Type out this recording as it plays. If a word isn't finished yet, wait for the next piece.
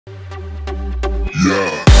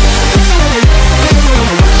Yeah.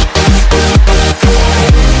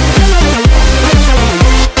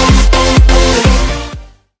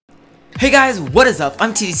 Hey guys, what is up?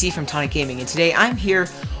 I'm TDC from Tonic Gaming, and today I'm here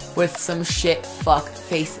with some shit fuck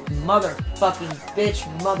face motherfucking bitch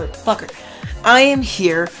motherfucker. I am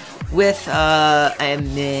here with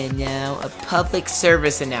I'm now a public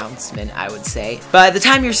service announcement, I would say. By the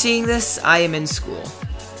time you're seeing this, I am in school,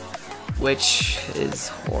 which is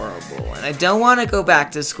horrible, and I don't want to go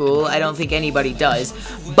back to school. I don't think anybody does,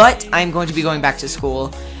 but I'm going to be going back to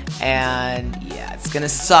school, and yeah, it's gonna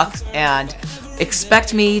suck. And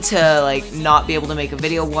expect me to like not be able to make a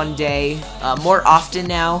video one day more often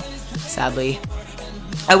now, sadly.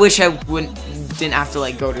 I wish I didn't have to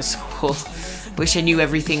like go to school. Wish I knew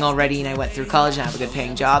everything already and I went through college and I have a good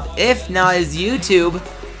paying job. If not, is YouTube.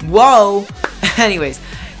 Whoa. Anyways,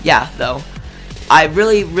 yeah, though, I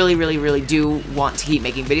really do want to keep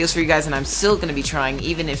making videos for you guys, and I'm still gonna be trying,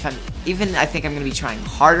 even I think I'm gonna be trying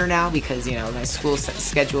harder now because, you know, my school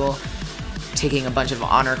schedule, taking a bunch of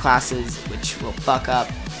honor classes, which will fuck up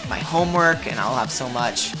my homework, and I'll have so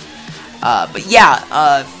much. But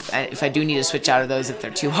yeah, if I do need to switch out of those, if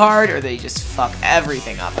they're too hard or they just fuck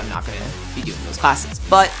everything up, I'm not going to be doing those classes.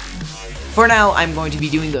 But for now, I'm going to be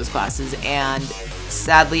doing those classes, and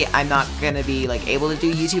sadly, I'm not going to be like able to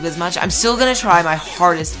do YouTube as much. I'm still going to try my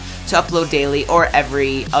hardest to upload daily or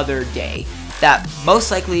every other day. That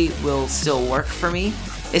most likely will still work for me.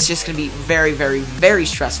 It's just going to be very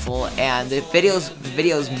stressful, and the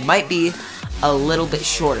videos might be a little bit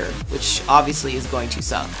shorter, which obviously is going to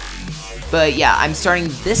suck. But yeah, I'm starting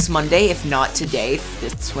this Monday, if not today.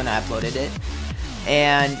 That's when I uploaded it.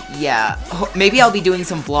 And yeah, maybe I'll be doing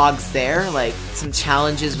some vlogs there, like some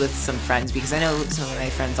challenges with some friends, because I know some of my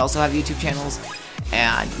friends also have YouTube channels,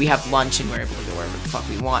 and we have lunch and we're able to go wherever the fuck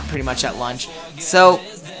we want pretty much at lunch. So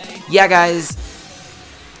yeah guys,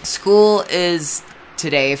 school is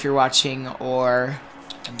today if you're watching, or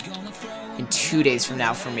in 2 days from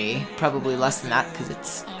now for me. Probably less than that because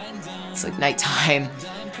it's like nighttime.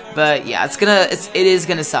 But yeah, it is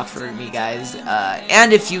gonna suck for me guys.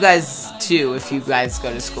 And if you guys too, if you guys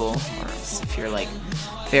go to school, or if you're like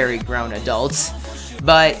very grown adults.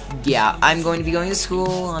 But yeah, I'm going to be going to school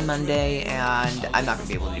on Monday, and I'm not gonna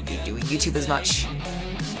be able to be doing YouTube as much,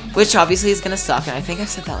 which obviously is gonna suck. And I think I've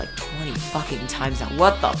said that like 20 fucking times now.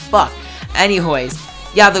 What the fuck? Anyways,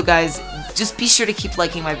 yeah though guys, just be sure to keep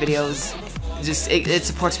liking my videos. It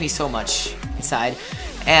supports me so much inside.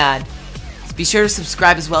 And be sure to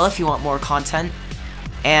subscribe as well if you want more content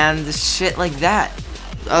and shit like that.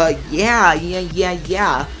 Yeah.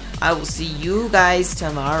 I will see you guys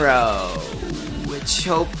tomorrow, which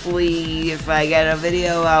hopefully, if I get a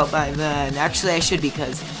video out by then. Actually, I should,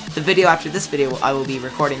 because the video after this video I will be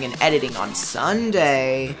recording and editing on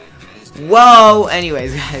Sunday. Whoa!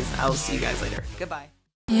 Anyways, guys, I will see you guys later. Goodbye.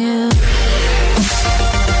 Yeah.